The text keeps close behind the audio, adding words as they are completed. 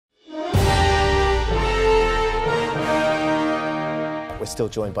We're still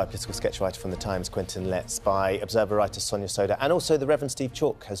joined by political sketch writer from The Times, Quentin Letts, by Observer writer Sonia Soda, and also the Reverend Steve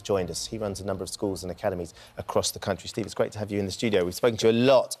Chalke has joined us. He runs a number of schools and academies across the country. Steve, it's great to have you in the studio. We've spoken to you a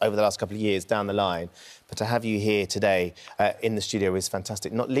lot over the last couple of years down the line, but to have you here today in the studio is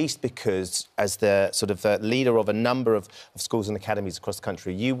fantastic, not least because, as the sort of leader of a number of schools and academies across the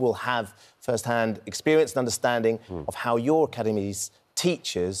country, you will have first-hand experience and understanding of how your academies'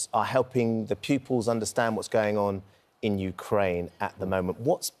 teachers are helping the pupils understand what's going on in Ukraine at the moment.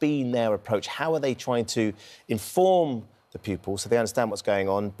 What's been their approach? How are they trying to inform the pupils so they understand what's going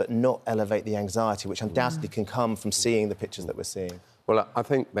on, but not elevate the anxiety, which undoubtedly can come from seeing the pictures that we're seeing? Well, I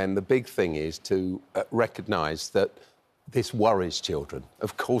think, Ben, the big thing is to recognise that this worries children.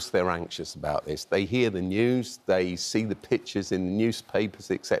 Of course they're anxious about this. They hear the news, they see the pictures in the newspapers,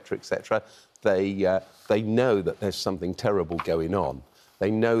 etc., etc. They know that there's something terrible going on. They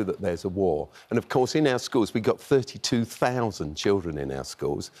know that there's a war. And, of course, in our schools, we've got 32,000 children in our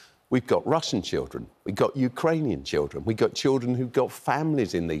schools. We've got Russian children. We've got Ukrainian children. We've got children who've got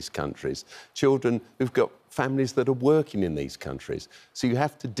families in these countries, children who've got families that are working in these countries. So you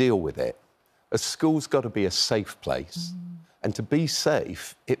have to deal with it. A school's got to be a safe place. And to be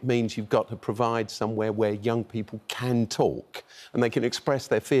safe, it means you've got to provide somewhere where young people can talk and they can express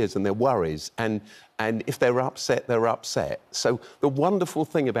their fears and their worries. And if they're upset, they're upset. So the wonderful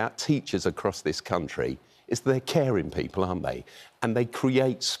thing about teachers across this country is they're caring people, aren't they? And they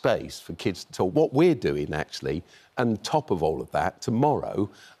create space for kids to talk. What we're doing, actually, on top of all of that,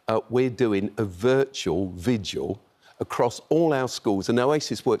 tomorrow, we're doing a virtual vigil across all our schools, and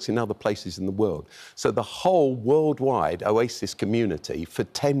Oasis works in other places in the world. So the whole worldwide Oasis community for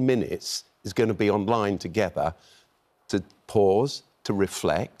 10 minutes is going to be online together to pause, to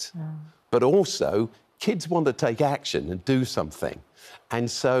reflect, but also kids want to take action and do something.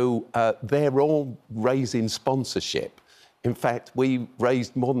 And so they're all raising sponsorship. In fact, we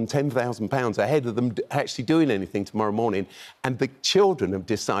raised more than £10,000 ahead of them actually doing anything tomorrow morning. And the children have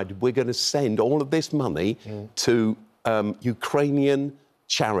decided we're going to send all of this money to Ukrainian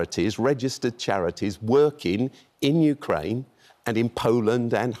charities, registered charities, working in Ukraine and in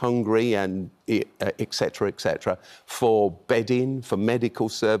Poland and Hungary and etc., for bedding, for medical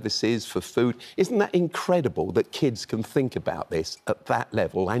services, for food. Isn't that incredible that kids can think about this at that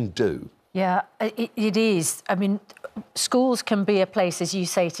level and do? Yeah, it is. I mean, schools can be a place, as you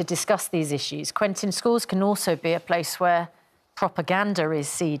say, to discuss these issues. Quentin, schools can also be a place where propaganda is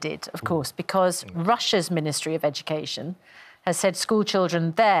seeded, of course, because Russia's Ministry of Education has said school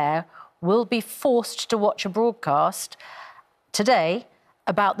children there will be forced to watch a broadcast today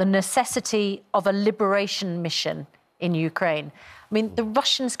about the necessity of a liberation mission in Ukraine. I mean, the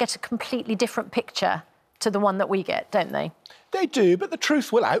Russians get a completely different picture to the one that we get, don't they? They do, but the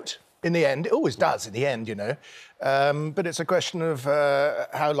truth will out in the end. It always does in the end, you know. But it's a question of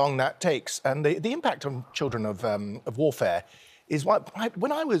how long that takes. And the impact on children of warfare is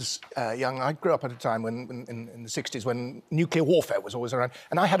when I was young, I grew up at a time when in the 60s when nuclear warfare was always around,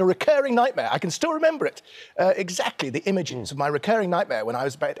 and I had a recurring nightmare. I can still remember it, exactly, the images of my recurring nightmare when I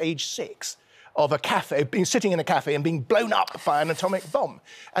was about age 6, of a cafe, sitting in a cafe and being blown up by an atomic bomb.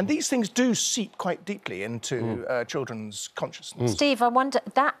 And these things do seep quite deeply into children's consciousness. Steve, I wonder,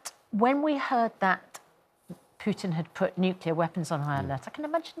 that when we heard that Putin had put nuclear weapons on high alert, I can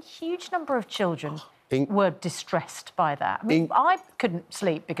imagine a huge number of children were distressed by that. I mean, I couldn't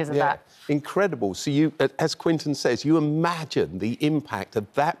sleep because of that. Incredible. So you, as Quentin says, you imagine the impact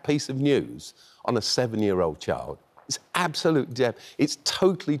of that piece of news on a 7-year-old child. It's absolute death. It's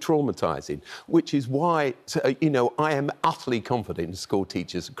totally traumatising, which is why, you know, I am utterly confident in school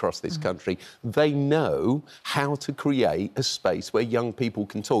teachers across this country. They know how to create a space where young people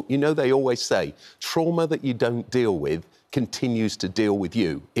can talk. You know, they always say, trauma that you don't deal with continues to deal with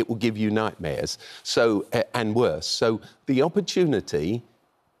you. It will give you nightmares, so and worse. So the opportunity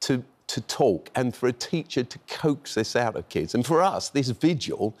to talk and for a teacher to coax this out of kids. And for us, this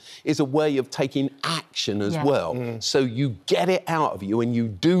vigil is a way of taking action as well. So you get it out of you and you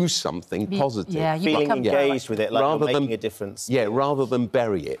do something positive. You feeling engaged with it, like rather you're making a difference. Yeah, rather than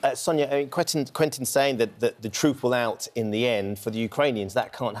bury it. Sonia, I mean, Quentin's saying that the truth will out in the end for the Ukrainians.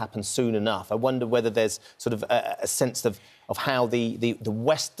 That can't happen soon enough. I wonder whether there's sort of a sense of how the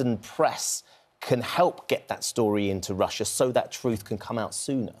Western press can help get that story into Russia so that truth can come out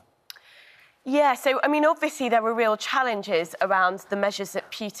sooner. Yeah, so, I mean, obviously there were real challenges around the measures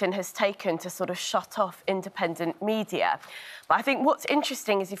that Putin has taken to sort of shut off independent media. But I think what's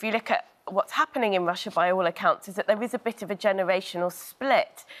interesting is if you look at what's happening in Russia, by all accounts, is that there is a bit of a generational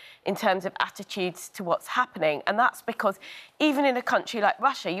split in terms of attitudes to what's happening. And that's because even in a country like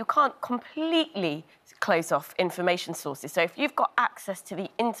Russia, you can't completely close off information sources. So if you've got access to the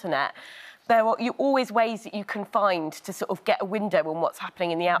internet, there are always ways that you can find to sort of get a window on what's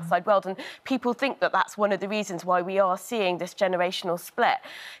happening in the outside world. And people think that that's one of the reasons why we are seeing this generational split.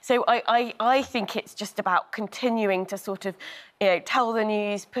 So I think it's just about continuing to sort of, tell the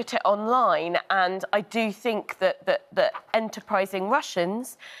news, put it online. And I do think that enterprising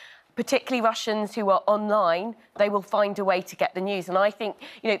Russians, particularly Russians who are online, they will find a way to get the news. And I think,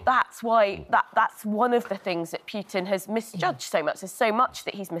 that's why that's one of the things that Putin has misjudged so much. There's so much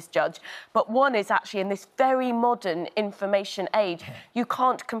that he's misjudged. But one is actually in this very modern information age, you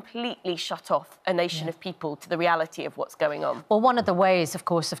can't completely shut off a nation of people to the reality of what's going on. Well, one of the ways, of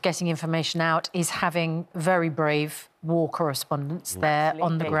course, of getting information out is having very brave war correspondents there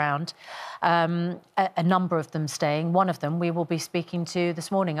on the ground. A number of them staying. One of them we will be speaking to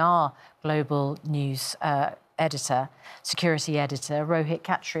this morning, our global news editor, security editor, Rohit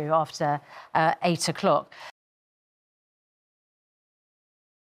Khatru, after 8 o'clock.